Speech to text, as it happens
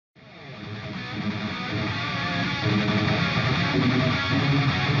The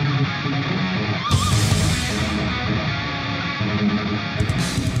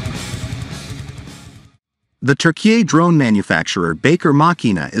Turkiye drone manufacturer Baykar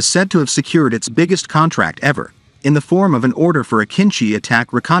Makina is said to have secured its biggest contract ever, in the form of an order for Akinci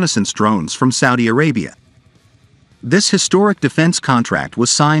attack reconnaissance drones from Saudi Arabia. This historic defense contract was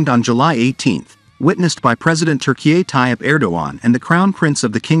signed on July 18, witnessed by President Turkiye Tayyip Erdogan and the Crown Prince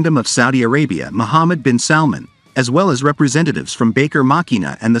of the Kingdom of Saudi Arabia Mohammed bin Salman, as well as representatives from Baykar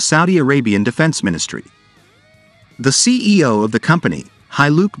Makina and the Saudi Arabian Defense Ministry. The CEO of the company,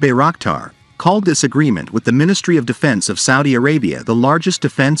 Haluk Bayraktar, called this agreement with the Ministry of Defense of Saudi Arabia the largest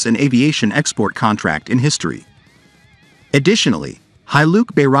defense and aviation export contract in history. Additionally,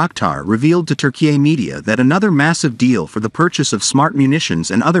 Haluk Bayraktar revealed to Turkiye media that another massive deal for the purchase of smart munitions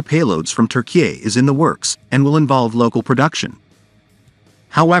and other payloads from Turkiye is in the works and will involve local production.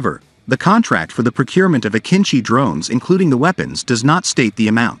 However, the contract for the procurement of Akinci drones including the weapons does not state the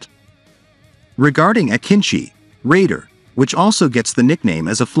amount. Regarding Akinci, Raider, which also gets the nickname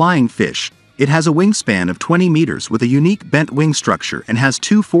as a flying fish, it has a wingspan of 20 meters with a unique bent wing structure and has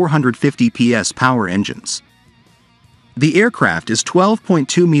two 450 PS power engines. The aircraft is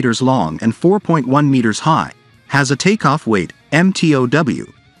 12.2 meters long and 4.1 meters high, has a takeoff weight,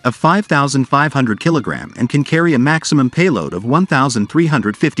 MTOW, of 5,500 kg and can carry a maximum payload of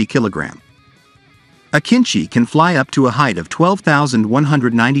 1,350 kg. Akinci can fly up to a height of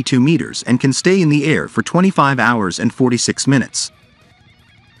 12,192 meters and can stay in the air for 25 hours and 46 minutes.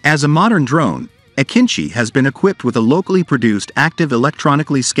 As a modern drone, Akinci has been equipped with a locally produced active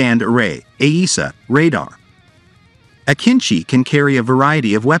electronically scanned array (AESA) radar. Akinci can carry a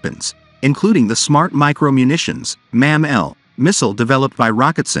variety of weapons, including the Smart Micro Munitions (MAM-L) missile developed by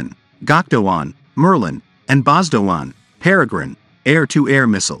Roketsan, Gökdoğan, Merlin, and Bozdoğan, Peregrine, air-to-air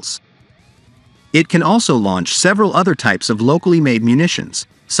missiles. It can also launch several other types of locally made munitions,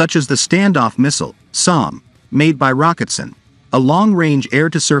 such as the standoff missile, SAM, made by Roketsan, a long-range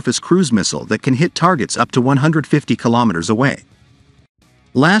air-to-surface cruise missile that can hit targets up to 150 kilometers away.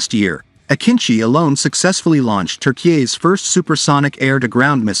 Last year, Akinci alone successfully launched Turkiye's first supersonic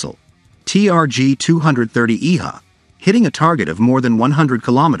air-to-ground missile, TRG-230 İHA, hitting a target of more than 100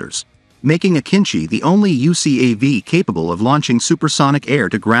 kilometers, making Akinci the only UCAV capable of launching supersonic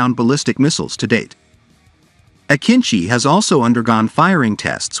air-to-ground ballistic missiles to date. Akinci has also undergone firing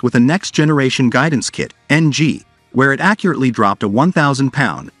tests with a next-generation guidance kit, NG, where it accurately dropped a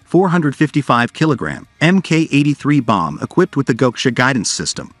 1,000-pound, 455-kilogram, Mk-83 bomb equipped with the Gökçe guidance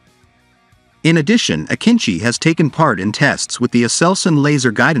system. In addition, Akinci has taken part in tests with the Aselsan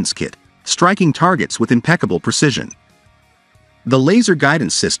laser guidance kit, striking targets with impeccable precision. The laser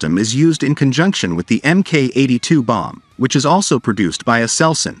guidance system is used in conjunction with the Mk-82 bomb, which is also produced by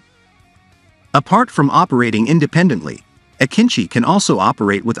Aselsan. Apart from operating independently, Akinci can also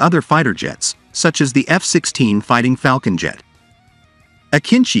operate with other fighter jets, such as the F-16 Fighting Falcon jet.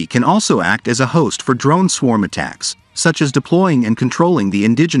 Akinci can also act as a host for drone swarm attacks, such as deploying and controlling the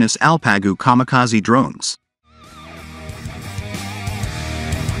indigenous Alpagu kamikaze drones.